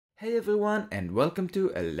Hey everyone and welcome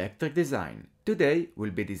to Electric Design. Today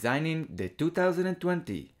we'll be designing the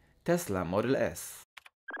 2020 Tesla Model S.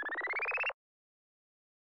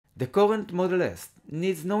 The current Model S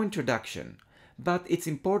needs no introduction, but it's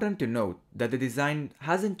important to note that the design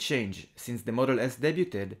hasn't changed since the Model S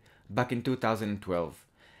debuted back in 2012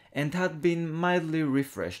 and had been mildly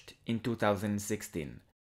refreshed in 2016.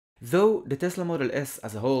 Though the Tesla Model S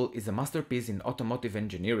as a whole is a masterpiece in automotive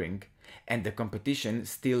engineering, and the competition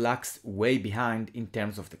still lags way behind in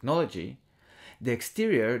terms of technology, the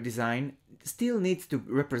exterior design still needs to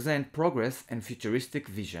represent progress and futuristic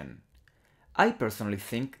vision. I personally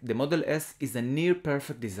think the Model S is a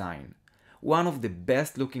near-perfect design, one of the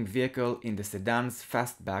best-looking vehicles in the sedans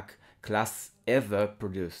fastback class ever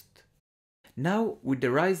produced. Now, with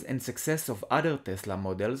the rise and success of other Tesla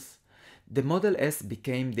models, the Model S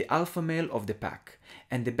became the alpha male of the pack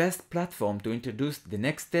and the best platform to introduce the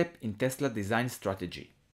next step in Tesla design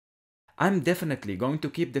strategy. I'm definitely going to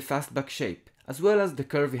keep the fastback shape as well as the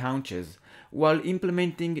curvy haunches while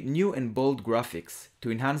implementing new and bold graphics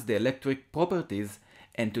to enhance the electric properties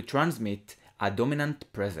and to transmit a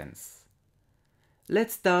dominant presence.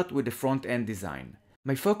 Let's start with the front end design.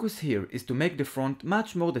 My focus here is to make the front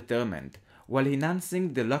much more determined while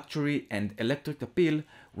enhancing the luxury and electric appeal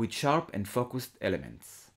with sharp and focused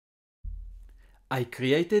elements. I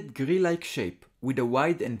created grill-like shape with a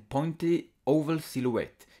wide and pointy oval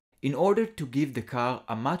silhouette in order to give the car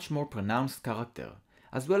a much more pronounced character,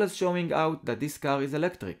 as well as showing out that this car is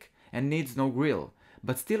electric and needs no grille,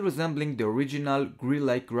 but still resembling the original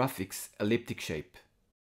grill-like graphics elliptic shape.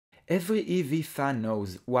 Every EV fan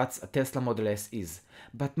knows what a Tesla Model S is,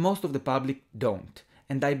 but most of the public don't,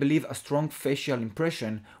 and I believe a strong facial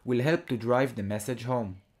impression will help to drive the message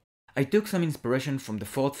home. I took some inspiration from the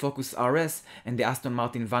Ford Focus RS and the Aston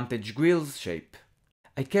Martin VANTAGE grille's shape.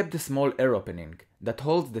 I kept the small air opening that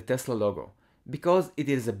holds the Tesla logo, because it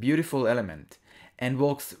is a beautiful element and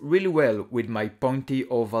works really well with my pointy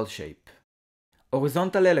oval shape.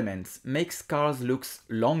 Horizontal elements makes cars look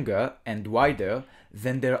longer and wider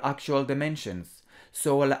than their actual dimensions,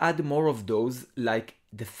 so I'll add more of those, like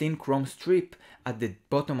the thin chrome strip at the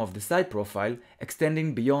bottom of the side profile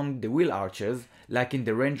extending beyond the wheel arches like in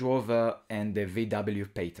the Range Rover and the VW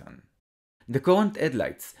Phaeton. The current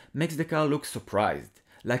headlights makes the car look surprised,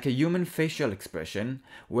 like a human facial expression,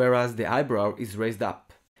 whereas the eyebrow is raised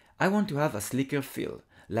up. I want to have a sleeker feel,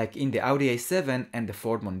 like in the Audi A7 and the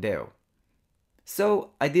Ford Mondeo.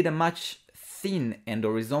 So I did a much thin and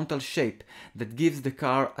horizontal shape that gives the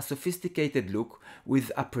car a sophisticated look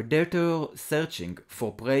with a predator searching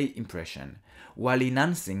for prey impression, while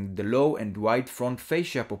enhancing the low and wide front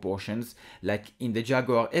fascia proportions like in the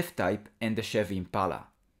Jaguar F-Type and the Chevy Impala.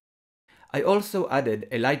 I also added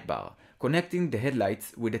a light bar connecting the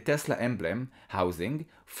headlights with the Tesla emblem housing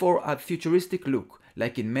for a futuristic look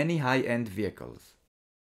like in many high-end vehicles.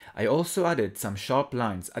 I also added some sharp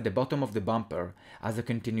lines at the bottom of the bumper as a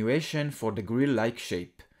continuation for the grill-like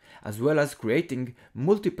shape, as well as creating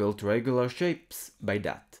multiple triangular shapes by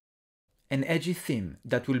that. An edgy theme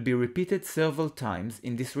that will be repeated several times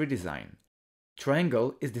in this redesign.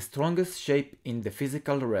 Triangle is the strongest shape in the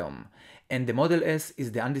physical realm, and the Model S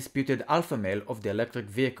is the undisputed alpha male of the electric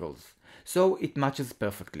vehicles, so it matches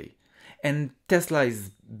perfectly. And Tesla is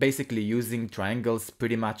basically using triangles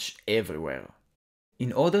pretty much everywhere.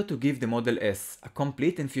 In order to give the Model S a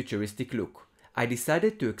complete and futuristic look, I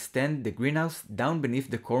decided to extend the greenhouse down beneath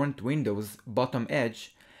the current window's bottom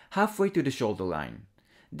edge halfway to the shoulder line.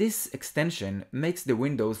 This extension makes the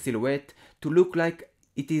window's silhouette to look like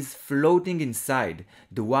it is floating inside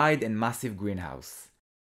the wide and massive greenhouse.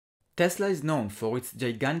 Tesla is known for its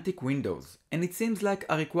gigantic windows, and it seems like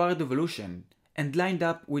a required evolution and lined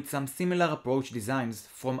up with some similar approach designs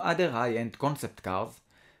from other high-end concept cars,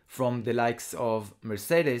 from the likes of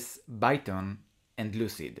Mercedes, Byton, and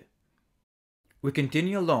Lucid. We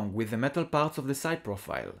continue along with the metal parts of the side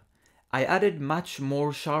profile. I added much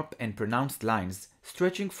more sharp and pronounced lines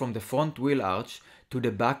stretching from the front wheel arch to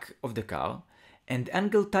the back of the car, and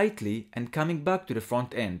angled tightly and coming back to the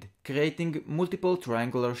front end, creating multiple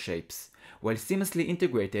triangular shapes, while seamlessly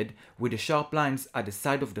integrated with the sharp lines at the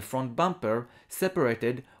side of the front bumper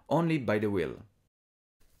separated only by the wheel.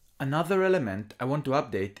 Another element I want to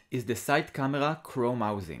update is the side camera chrome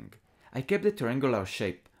housing. I kept the triangular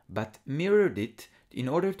shape, but mirrored it in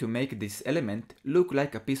order to make this element look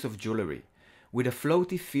like a piece of jewelry, with a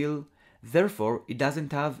floaty feel, therefore it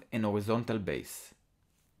doesn't have an horizontal base.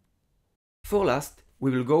 For last,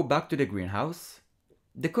 we will go back to the greenhouse.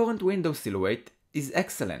 The current window silhouette is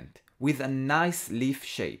excellent, with a nice leaf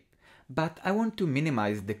shape, but I want to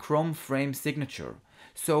minimize the chrome frame signature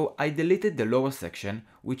so I deleted the lower section,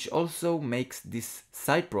 which also makes this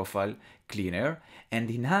side profile cleaner and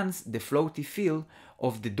enhance the floaty feel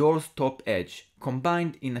of the door's top edge,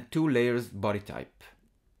 combined in a 2 layers body type.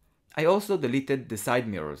 I also deleted the side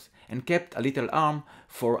mirrors and kept a little arm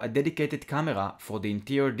for a dedicated camera for the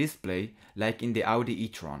interior display like in the Audi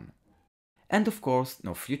e-tron. And of course,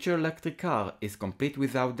 no future electric car is complete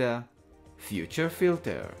without the future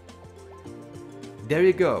filter. There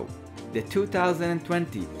you go, the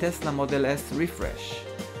 2020 Tesla Model S refresh.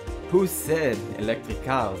 Who said electric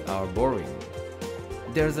cars are boring?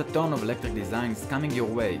 There's a ton of electric designs coming your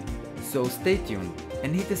way, so stay tuned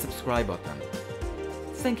and hit the subscribe button.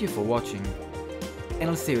 Thank you for watching, and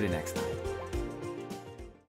I'll see you the next time.